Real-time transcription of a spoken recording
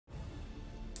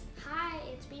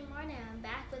it's me, Martin, and I'm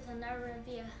back with another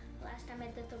review. Last time I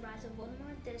did the Rise of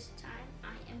Voldemort. This time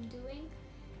I am doing,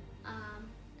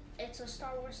 it's a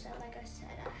Star Wars set. Like I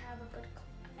said, I have a good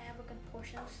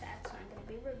portion of sets, so I'm gonna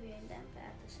be reviewing them. But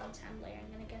at the same time, later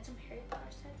I'm gonna get some Harry Potter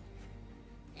sets.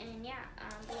 And yeah,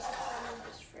 basically I'll move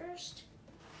this first.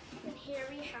 And here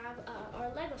we have our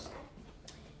Lego set.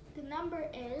 The number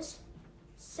is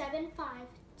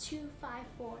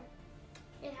 75254.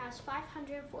 It has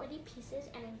 540 pieces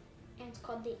and it's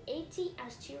called the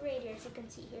ATST Radiator. As you can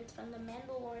see here, it's from the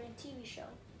Mandalorian TV show.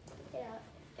 It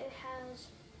has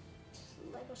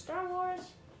Lego Star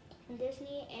Wars and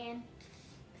Disney, and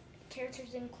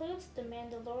characters includes the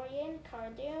Mandalorian, Cara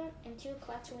Dune, and 2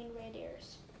 Tatooine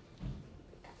Radiators.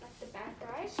 Got like the bad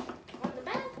guys. On the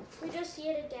back, we just see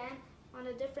it again on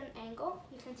a different angle.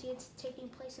 You can see it's taking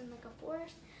place in like a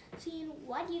forest scene.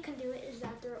 What you can do is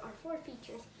that there are 4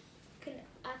 features. You can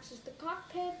access the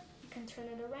cockpit, you can turn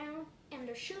it around, and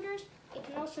the shooters, it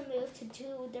can also move to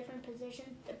 2 different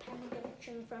positions depending if it's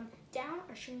shooting from down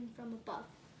or shooting from above.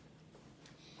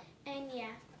 And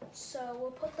yeah, so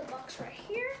we'll put the box right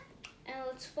here, and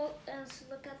let's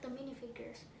look at the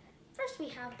minifigures. First we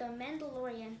have the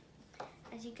Mandalorian,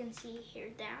 as you can see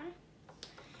here down.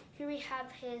 Here we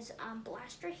have his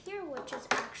blaster here, which is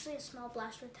actually a small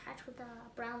blaster attached with a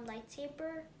brown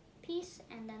lightsaber piece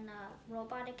and then a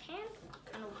robotic hand.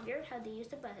 Kind of weird how they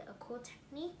used it, but a cool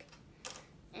technique.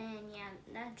 And yeah,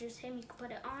 that's just him. You can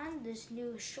put it on this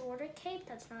new shorter cape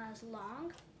that's not as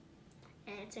long,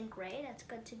 and it's in gray. That's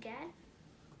good to get.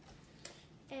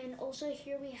 And also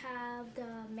here we have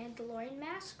the Mandalorian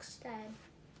masks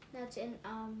that's in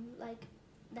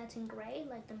that's in gray,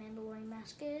 like the Mandalorian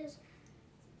mask is.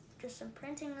 Just some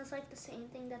printing. It's like the same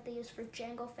thing that they used for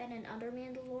Jango Fett and other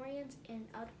Mandalorians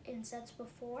in sets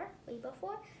way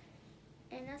before.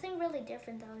 And nothing really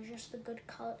different though, just the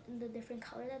different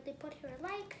color that they put here I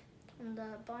like. On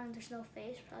the bottom there's no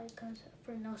face, probably because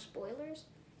for no spoilers.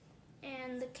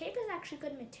 And the cape is actually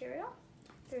good material.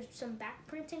 There's some back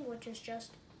printing, which is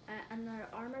just another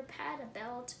armor pad, a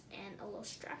belt, and a little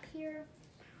strap here.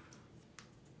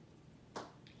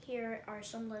 Here are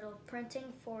some little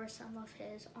printing for some of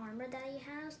his armor that he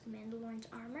has, the Mandalorian's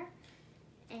armor.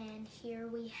 And here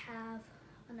we have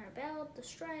on our belt, the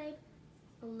stripe,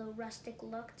 a little rustic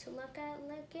look to look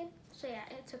it. So yeah,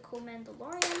 it's a cool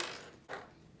Mandalorian.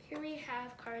 Here we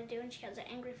have Cara Dune. She has an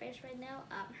angry face right now.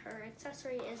 Her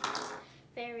accessory is this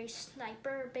very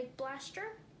sniper big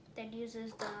blaster that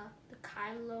uses the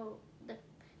Kylo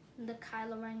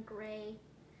Ren gray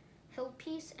hilt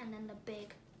piece and then the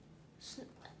big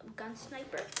gun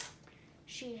sniper.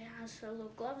 She has her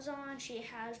little gloves on. She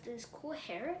has this cool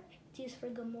hair. It's used for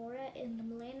Gamora in the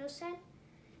Milano set,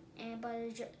 but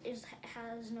it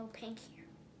has no pink here.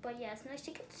 But yeah, it's nice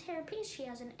to get this hair piece. She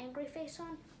has an angry face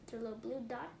on. It's a little blue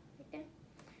dot right there,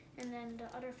 and then the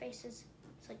other face is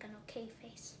like an okay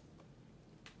face.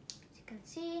 As you can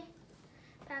see,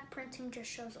 back printing just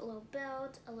shows a little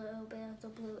belt, a little bit of the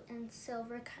blue and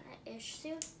silver kind of ish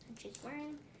suit that she's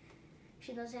wearing.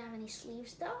 She doesn't have any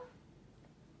sleeves though.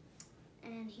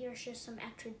 And here's just some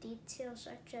extra details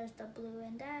such as the blue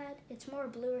and that. It's more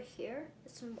bluer here.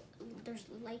 There's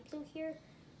light blue here.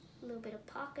 A little bit of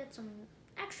pockets, some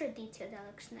extra detail that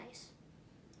looks nice.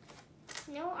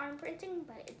 No arm printing,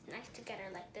 but it's nice to get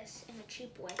her like this in a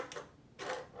cheap way.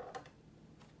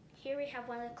 Here we have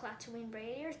one of the Tatooine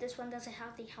Radiators. This one doesn't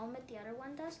have the helmet, the other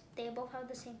one does. They both have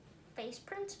the same face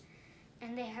print,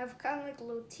 and they have kind of like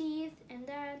little teeth and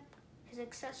that. His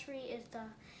accessory is the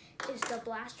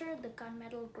blaster, the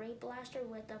gunmetal gray blaster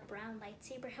with the brown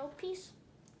lightsaber hilt piece.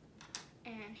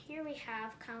 And here we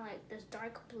have kind of like this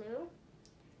dark blue.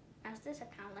 As this, I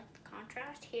kind of like the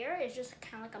contrast. Here is just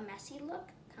kind of like a messy look,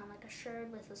 kind of like a shirt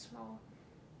with a small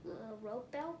little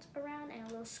rope belt around and a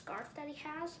little scarf that he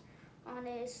has. On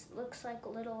his looks like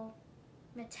little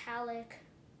metallic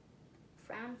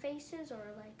frown faces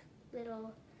or like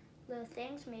little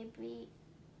things, maybe.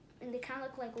 And they kind of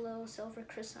look like little silver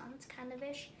croissants, kind of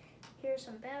ish. Here's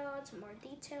some belts, more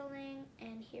detailing,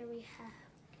 and here we have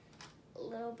a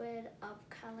little bit of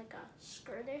kind of like a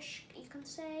skirtish, you can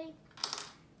say.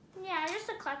 Yeah, just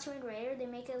a Tatooine Raider. They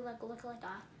make it look like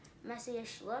a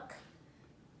messy-ish look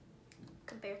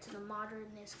compared to the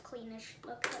modernist, cleanish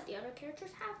look that the other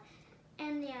characters have.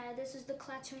 And yeah, this is the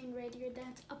Tatooine Raider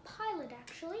that's a pilot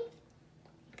actually.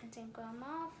 You can take them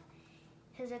off.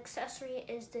 His accessory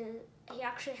is he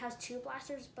actually has 2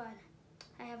 blasters, but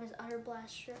I have his other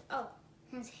blaster. Oh,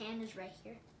 his hand is right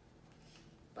here.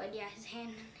 But yeah, his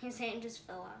hand just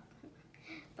fell off.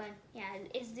 But yeah,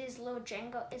 it's these little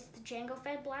it's the Jango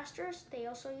Fett blasters they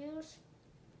also use.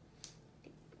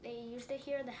 They used it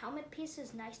here. The helmet piece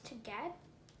is nice to get.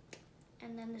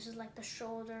 And then this is like the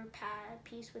shoulder pad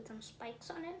piece with some spikes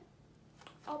on it.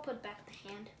 I'll put back the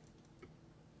hand.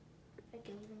 If I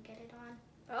can even get it on.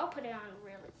 But I'll put it on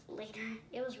really later.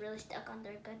 It was really stuck on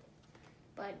there good.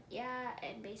 But yeah,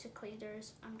 and basically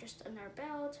there's just on our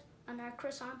belt, on our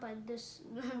croissant, but this,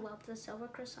 well, the silver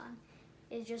croissant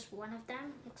is just one of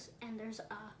them. And there's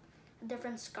a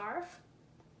different scarf.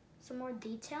 Some more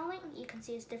detailing. You can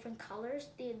see it's different colors.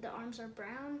 The arms are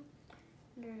brown.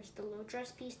 There's the little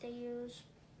dress piece they use.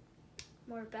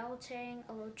 More belting,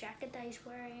 a little jacket that he's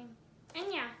wearing. And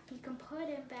yeah, you can put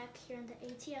him back here in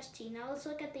the ATST. Now let's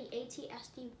look at the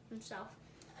ATST himself.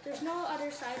 There's no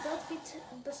other side belts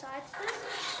besides this.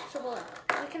 So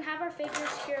we can have our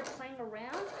figures here playing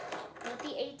around. What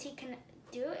the AT can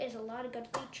do is a lot of good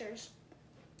features.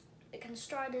 It can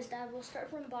start is that we'll start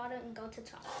from bottom and go to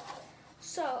top.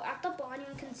 So at the bottom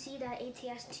you can see that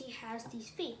ATST has these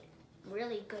feet.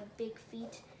 Really good big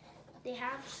feet. They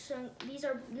have some,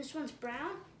 this one's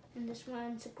brown and this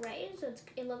one's gray, so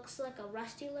it looks like a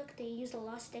rusty look. They use a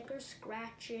lot of stickers,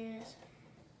 scratches,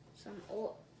 some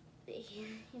old,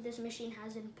 this machine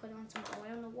hasn't put on some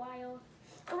oil in a while.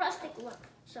 A rustic look.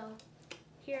 So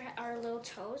here are little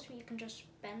toes. You can just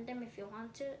bend them if you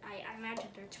want to. I imagine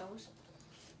they're toes.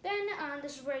 Then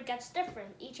this is where it gets different.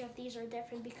 Each of these are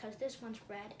different because this one's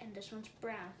red and this one's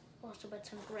brown. Also with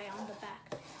some gray on the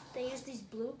back. They use these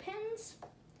blue pins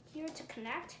here to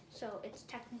connect. So it's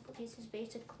technically, this is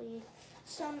basically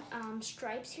some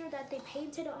stripes here that they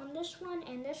painted on this one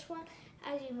and this one.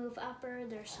 As you move upper,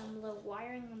 there's some little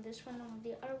wiring on this one, on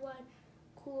the other one.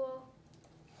 Cool.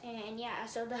 And yeah,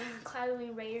 so the Cloud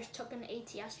Raiders took an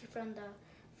ATST from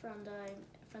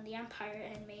the Empire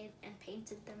and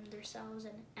painted them themselves,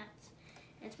 and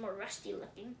it's more rusty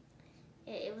looking.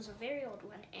 It was a very old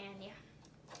one, and yeah.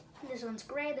 This one's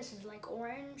gray, this is like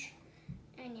orange.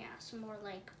 And yeah, some more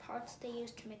like parts they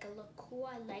used to make it look cool.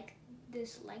 I like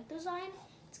this leg design.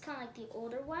 It's kind of like the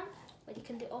older one. What you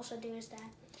can also do is that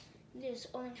this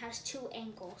only has 2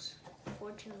 angles,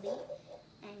 unfortunately.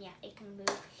 And yeah, it can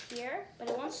move here, but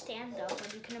it won't stand though,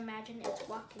 but you can imagine it's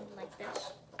walking like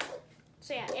this.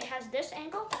 So yeah, it has this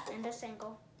angle and this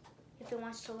angle if it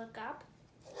wants to look up.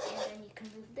 And then you can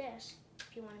move this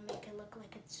if you want to make it look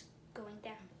like it's going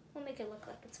down. We'll make it look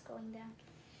like it's going down.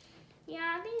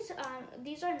 Yeah,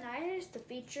 these are nice. The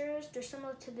features, they're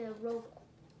similar to the Rogue.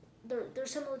 They're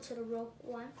similar to the Rogue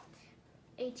One,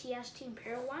 ATST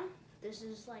Imperial one. This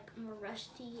is like more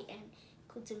rusty and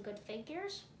includes some good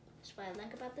figures. That's what I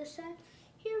like about this set.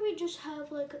 Here we just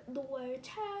have like the wire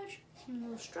attached, some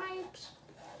little stripes.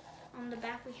 On the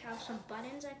back we have some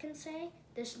buttons, I can say.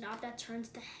 This knob that turns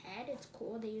the head, it's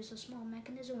cool. They use a small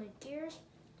mechanism with gears.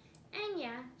 And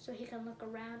yeah, so he can look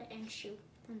around and shoot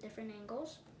from different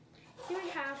angles. Here we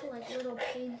have like little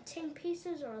painting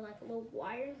pieces or like little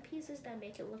wiring pieces that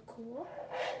make it look cool.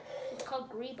 It's called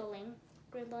greebling.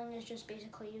 Greebling is just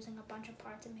basically using a bunch of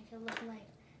parts to make it look like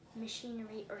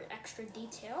machinery or extra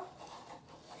detail.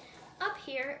 Up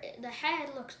here, the head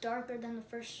looks darker than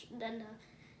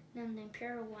the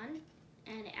Imperial one,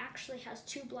 and it actually has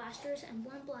 2 blasters and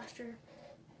 1 blaster.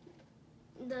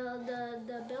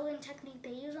 The building technique they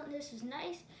use on this is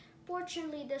nice.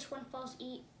 Fortunately, this one falls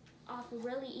off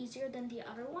really easier than the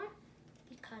other one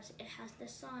because it has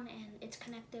this on and it's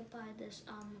connected by this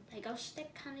Lego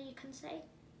stick, kind of, you can say,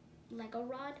 Lego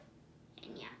rod.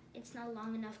 And yeah, it's not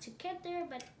long enough to get there,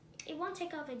 but it won't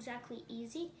take off exactly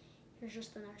easy. Here's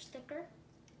just another sticker,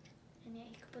 and yeah,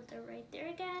 you can put that right there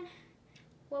again.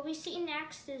 What we see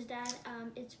next is that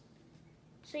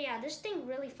so yeah, this thing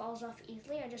really falls off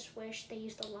easily. I just wish they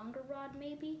used a longer rod,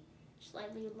 maybe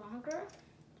slightly longer,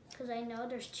 because I know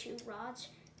there's 2 rods.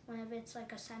 One of it's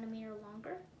like a centimeter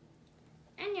longer.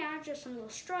 And yeah, just some little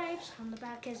stripes. On the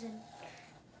back isn't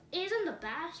the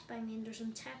best, but I mean there's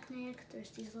some technique.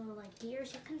 There's these little like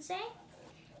gears, you can say.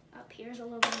 Up here's a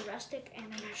little bit rustic and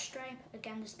another stripe.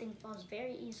 Again, this thing falls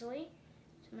very easily,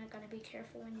 so you might gotta be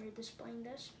careful when you're displaying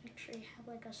this. Make sure you have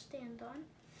like a stand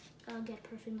on. Get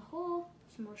perfect in the hole.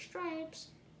 Some more stripes.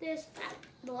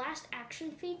 The last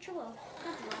action feature, well,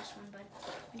 not the last one, but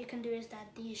what you can do is that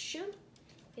these shoot.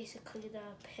 Basically,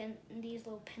 these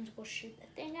little pins will shoot the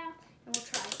thing out, and we'll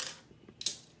try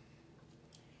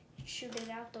shoot it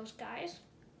out. Those guys.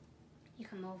 You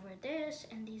come over this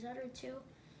and these other 2,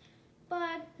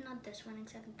 but not this one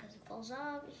exactly because it falls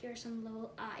off. Here's some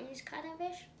little eyes, kind of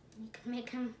ish. You can make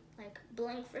him like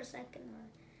blink for a second, or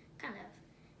kind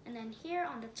of. And then here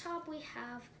on the top we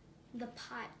have the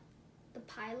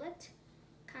pilot,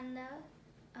 kind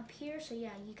of up here. So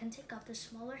yeah, you can take off the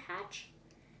smaller hatch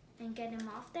and get him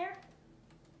off there.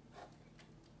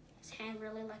 His hand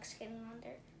really likes getting on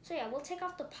there. So So yeah, we'll take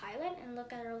off the pilot and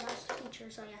look at our last feature.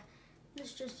 So yeah,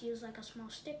 let's just use like a small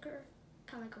sticker,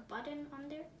 kind of like a button on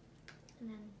there, and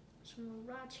then some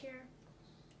little rods here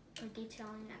for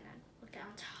detailing, and then look down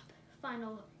top.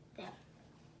 Final thing.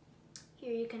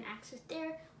 Here you can access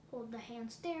there, hold the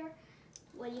hands there.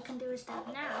 What you can do is that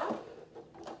now,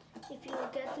 if you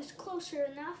get this closer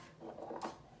enough,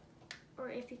 or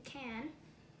if you can,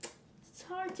 it's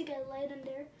hard to get light in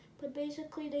there, but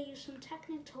basically they use some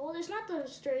technique to hold. It's not the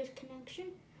straight connection.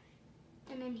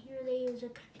 And then here they use a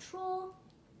control,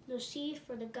 the C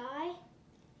for the guy,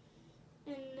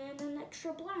 and then an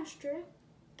extra blaster,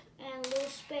 and a little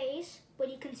space,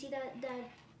 but you can see that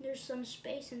there's some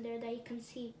space in there that you can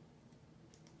see.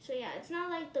 So yeah, it's not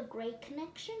like the great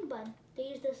connection, but they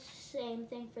use the same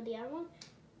thing for the other one.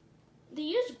 They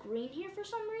use green here for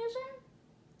some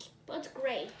reason, but it's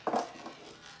great.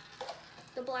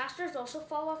 The blasters also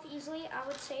fall off easily. I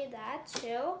would say that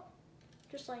too,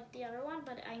 just like the other one,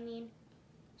 but I mean,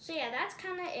 so yeah, that's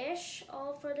kind of ish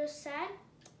all for this set,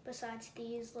 besides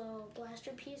these little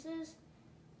blaster pieces.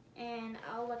 And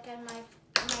I'll look at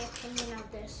my opinion of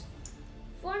this.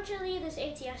 Fortunately, this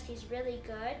ATST is really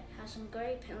good, has some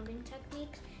great building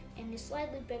techniques, and is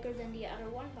slightly bigger than the other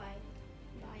one by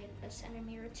a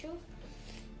centimeter or two.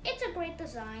 It's a great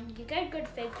design. You get good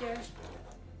figures.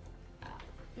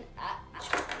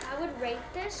 I would rate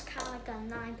this kind of like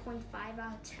a 9.5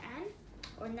 out of 10,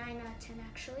 or 9 out of 10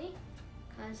 actually,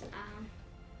 because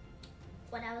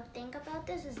what I would think about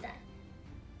this is that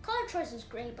color choice is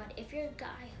great, but if you're a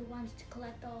guy who wants to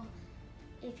collect all,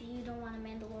 if you don't want a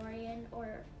Mandalorian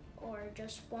or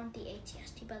just want the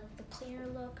ATST but the cleaner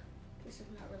look, this is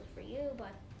not really for you.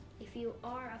 But if you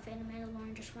are a fan of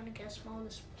Mandalorian, just want to get a small,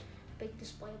 big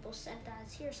displayable set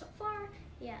that's here so far,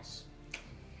 yes.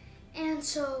 And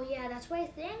so yeah, that's what I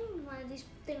think. One of these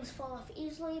things fall off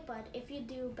easily, but if you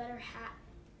do better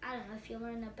I don't know, if you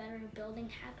learn a better building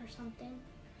hack or something,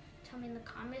 tell me in the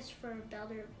comments for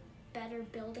better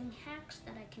building hacks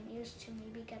that I can use to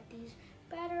maybe get these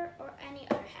better, or any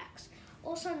other hacks.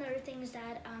 Also, another thing is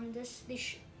that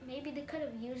maybe they could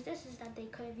have used this, is that they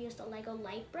could have used a Lego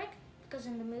light brick, because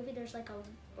in the movie there's like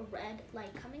a red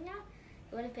light coming out.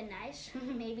 It would have been nice.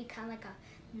 Maybe kind of like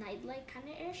a night light kind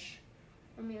of ish,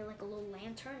 or maybe like a little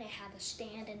lantern. It had a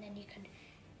stand and then you could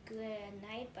go at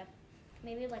night, but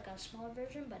maybe like a smaller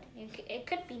version, but it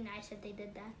could be nice if they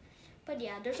did that. But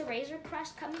yeah, there's a Razor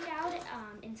Crest coming out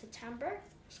in September.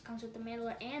 This comes with the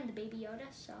Mandalorian and the Baby Yoda,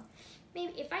 so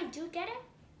maybe if I do get it,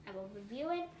 I will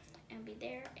review it and be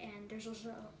there. And there's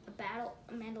also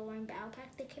a Mandalorian battle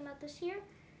pack that came out this year.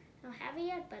 I don't have it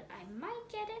yet, but I might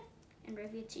get it and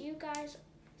review it to you guys.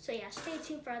 So yeah, stay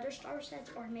tuned for other Star Wars sets,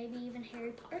 or maybe even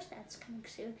Harry Potter sets coming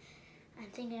soon. I'm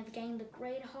thinking of getting the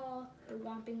Great Hall, the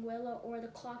Whomping Willow, or the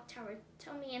Clock Tower.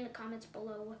 Tell me in the comments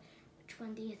below which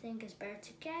one do you think is better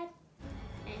to get.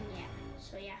 And yeah,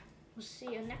 so yeah, we'll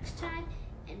see you next time,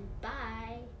 and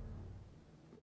bye.